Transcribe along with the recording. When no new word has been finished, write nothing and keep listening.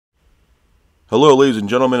Hello, ladies and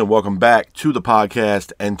gentlemen, and welcome back to the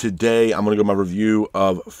podcast. And today I'm going to go my review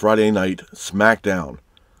of Friday Night Smackdown.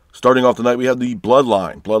 Starting off tonight, we have the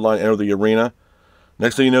Bloodline. Bloodline enter the arena.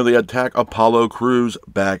 Next thing you know, they attack Apollo Crews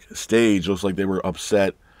backstage. Looks like they were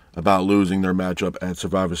upset about losing their matchup at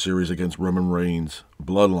Survivor Series against Roman Reigns'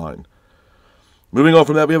 Bloodline. Moving on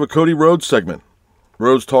from that, we have a Cody Rhodes segment.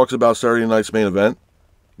 Rhodes talks about Saturday night's main event.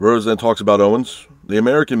 Rhodes then talks about Owens. The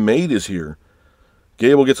American Maid is here.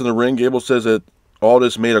 Gable gets in the ring. Gable says that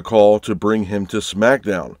Aldis made a call to bring him to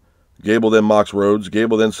Smackdown. Gable then mocks Rhodes.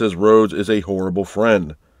 Gable then says Rhodes is a horrible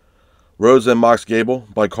friend. Rhodes then mocks Gable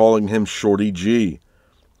by calling him Shorty G.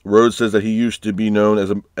 Rhodes says that he used to be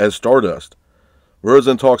known as Stardust. Rhodes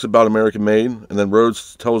then talks about American Made, and then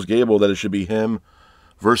Rhodes tells Gable that it should be him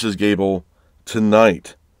versus Gable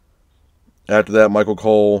tonight. After that, Michael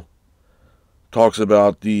Cole talks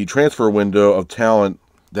about the transfer window of talent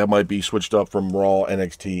that might be switched up from Raw,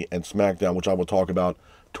 NXT, and SmackDown, which I will talk about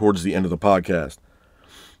towards the end of the podcast.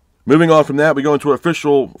 Moving on from that, we go into our first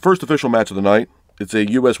official match of the night. It's a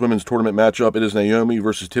U.S. Women's Tournament matchup. It is Naomi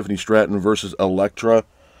versus Tiffany Stratton versus Elektra.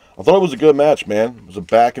 I thought it was a good match, man. It was a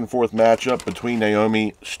back-and-forth matchup between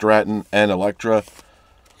Naomi, Stratton, and Elektra,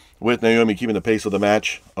 with Naomi keeping the pace of the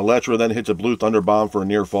match. Elektra then hits a Blue Thunder Bomb for a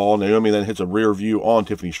near fall. Naomi then hits a rear view on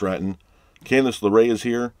Tiffany Stratton. Candice LeRae is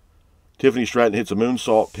here. Tiffany Stratton hits a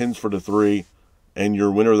moonsault, pins for the 3, and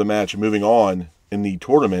your winner of the match moving on in the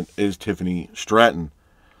tournament is Tiffany Stratton.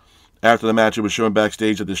 After the match, it was shown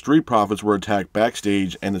backstage that the Street Profits were attacked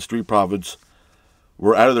backstage, and the Street Profits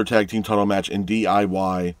were out of their tag team title match, and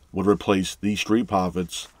DIY would replace the Street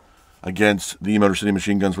Profits against the Motor City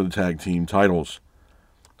Machine Guns for the tag team titles.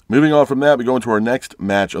 Moving on from that, we go into our next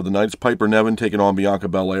match of the night. It's Piper Niven taking on Bianca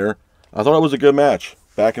Belair. I thought it was a good match.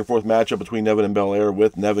 Back-and-forth matchup between Niven and Belair,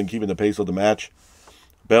 with Niven keeping the pace of the match.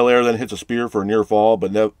 Belair then hits a spear for a near fall,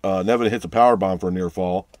 but Niven hits a powerbomb for a near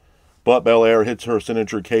fall. But Belair hits her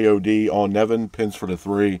signature KOD on Niven, pins for the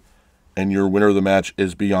 3, and your winner of the match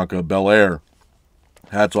is Bianca Belair.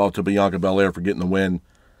 Hats off to Bianca Belair for getting the win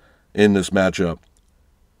in this matchup.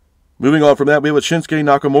 Moving on from that, we have a Shinsuke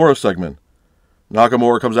Nakamura segment.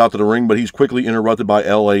 Nakamura comes out to the ring, but he's quickly interrupted by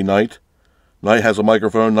LA Knight. Knight has a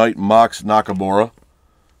microphone. Knight mocks Nakamura.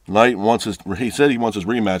 Knight he said he wants his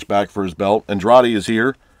rematch back for his belt. Andrade is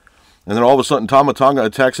here. And then all of a sudden, Tama Tonga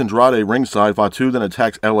attacks Andrade ringside. Fatu then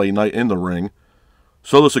attacks LA Knight in the ring.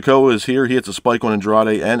 Solo Sikoa is here. He hits a spike on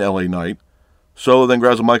Andrade and LA Knight. Solo then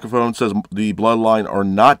grabs a microphone and says the Bloodline are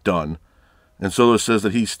not done. And Solo says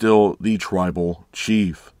that he's still the tribal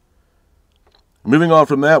chief. Moving on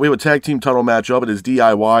from that, we have a tag team title matchup. It is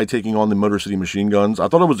DIY taking on the Motor City Machine Guns. I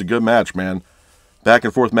thought it was a good match, man.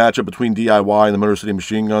 Back-and-forth matchup between DIY and the Motor City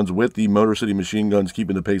Machine Guns, with the Motor City Machine Guns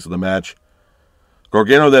keeping the pace of the match.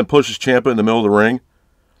 Gargano then pushes Ciampa in the middle of the ring.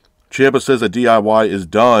 Ciampa says that DIY is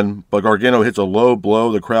done, but Gargano hits a low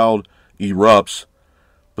blow. The crowd erupts.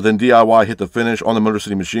 But then DIY hit the finish on the Motor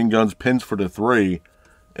City Machine Guns, pins for the 3,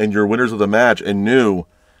 and your winners of the match and new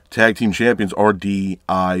tag team champions are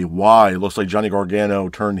DIY. It looks like Johnny Gargano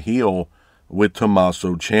turned heel with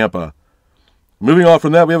Tommaso Ciampa. Moving on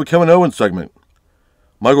from that, we have a Kevin Owens segment.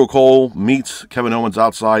 Michael Cole meets Kevin Owens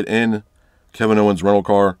outside in Kevin Owens' rental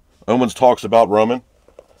car. Owens talks about Roman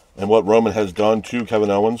and what Roman has done to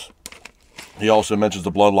Kevin Owens. He also mentions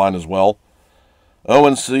the Bloodline as well.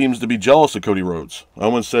 Owens seems to be jealous of Cody Rhodes.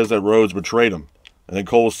 Owens says that Rhodes betrayed him. And then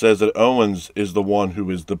Cole says that Owens is the one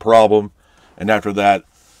who is the problem. And after that,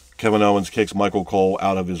 Kevin Owens kicks Michael Cole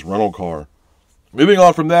out of his rental car. Moving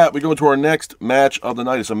on from that, we go into our next match of the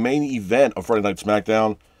night. It's a main event of Friday Night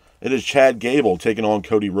SmackDown. It is Chad Gable taking on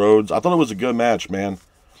Cody Rhodes. I thought it was a good match, man.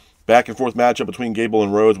 Back-and-forth matchup between Gable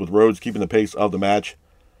and Rhodes, with Rhodes keeping the pace of the match.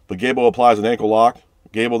 But Gable applies an ankle lock.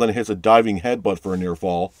 Gable then hits a diving headbutt for a near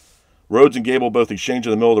fall. Rhodes and Gable both exchange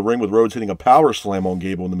in the middle of the ring, with Rhodes hitting a power slam on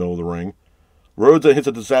Gable in the middle of the ring. Rhodes then hits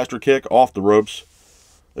a disaster kick off the ropes,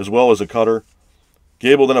 as well as a cutter.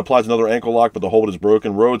 Gable then applies another ankle lock, but the hold is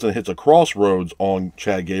broken. Rhodes then hits a crossroads on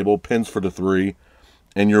Chad Gable, pins for the 3,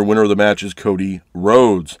 and your winner of the match is Cody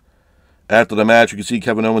Rhodes. After the match, you can see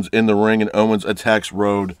Kevin Owens in the ring, and Owens attacks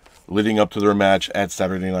Rhodes, leading up to their match at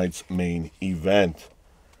Saturday night's main event.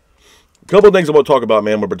 A couple of things I want to talk about,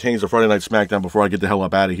 man, what pertains to Friday Night SmackDown before I get the hell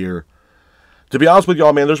up out of here. To be honest with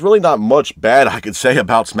y'all, man, there's really not much bad I could say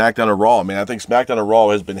about SmackDown or Raw, man. I think SmackDown and Raw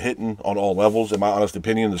has been hitting on all levels, in my honest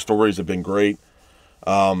opinion. The stories have been great.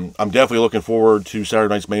 I'm definitely looking forward to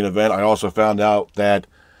Saturday night's main event. I also found out that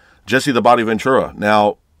Jesse the Body Ventura,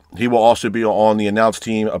 now, he will also be on the announce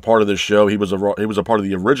team, a part of this show. He was a part of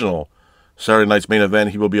the original Saturday night's main event.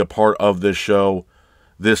 He will be a part of this show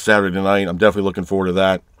this Saturday night. I'm definitely looking forward to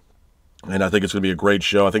that. and I think it's going to be a great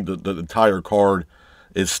show. I think the entire card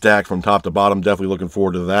is stacked from top to bottom. Definitely looking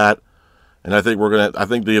forward to that. And I think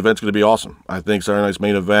the event's going to be awesome. I think Saturday night's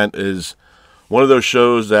main event is one of those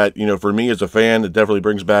shows that, for me as a fan, it definitely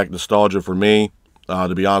brings back nostalgia for me,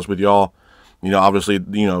 to be honest with y'all. Obviously,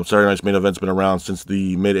 Saturday night's main event's been around since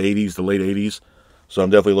the mid-'80s, the late '80s. So I'm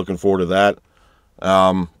definitely looking forward to that.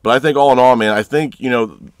 But I think all in all, man, I think,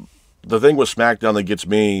 the thing with SmackDown that gets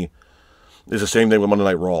me is the same thing with Monday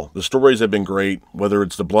Night Raw. The stories have been great, whether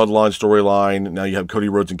it's the Bloodline storyline. Now you have Cody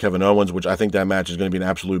Rhodes and Kevin Owens, which I think that match is going to be an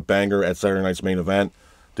absolute banger at Saturday night's main event.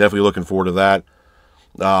 Definitely looking forward to that.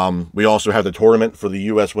 We also have the tournament for the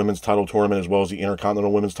U.S. Women's Title Tournament as well as the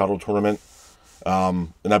Intercontinental Women's Title Tournament.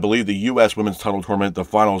 And I believe the U.S. Women's Title Tournament, the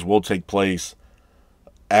finals will take place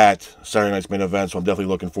at Saturday night's main event, so I'm definitely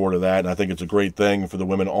looking forward to that. And I think it's a great thing for the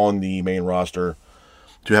women on the main roster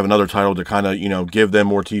to have another title to kind of, give them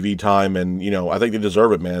more TV time. And, I think they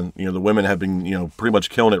deserve it, man. The women have been, pretty much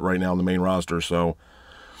killing it right now on the main roster. So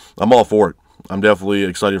I'm all for it. I'm definitely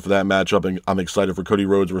excited for that matchup. And I'm excited for Cody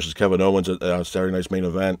Rhodes versus Kevin Owens at Saturday night's main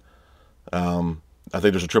event. I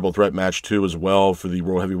think there's a triple threat match, too, as well for the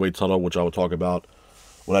Raw Heavyweight title, which I will talk about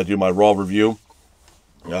when I do my Raw review.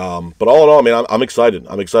 But all in all, man, I'm excited.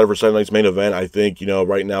 I'm excited for Saturday night's main event. I think,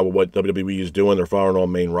 right now with what WWE is doing, they're firing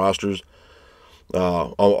on main rosters.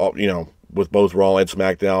 With both Raw and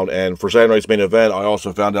SmackDown. And for Saturday night's main event, I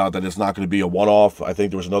also found out that it's not going to be a one-off. I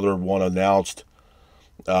think there was another one announced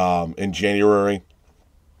in January,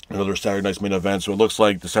 another Saturday night's main event. So it looks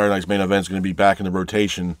like the Saturday night's main event is going to be back in the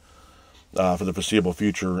rotation for the foreseeable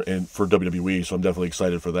future and for WWE. So I'm definitely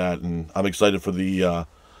excited for that. And I'm excited for the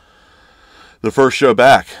first show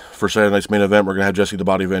back for Saturday night's main event. We're going to have Jesse the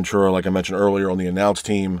Body Ventura, like I mentioned earlier, on the announce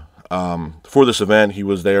team. For this event, he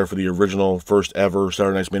was there for the original first ever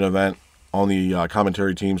Saturday night's main event on the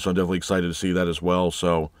commentary team, so I'm definitely excited to see that as well.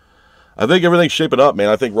 So I think everything's shaping up, man.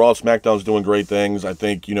 I think Raw and SmackDown's doing great things. I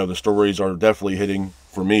think, the stories are definitely hitting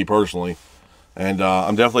for me personally. And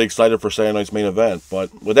I'm definitely excited for Saturday night's main event.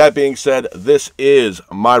 But with that being said, this is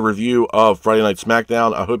my review of Friday Night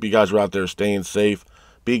SmackDown. I hope you guys are out there staying safe.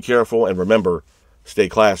 Be careful, and remember, stay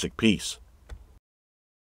classic. Peace.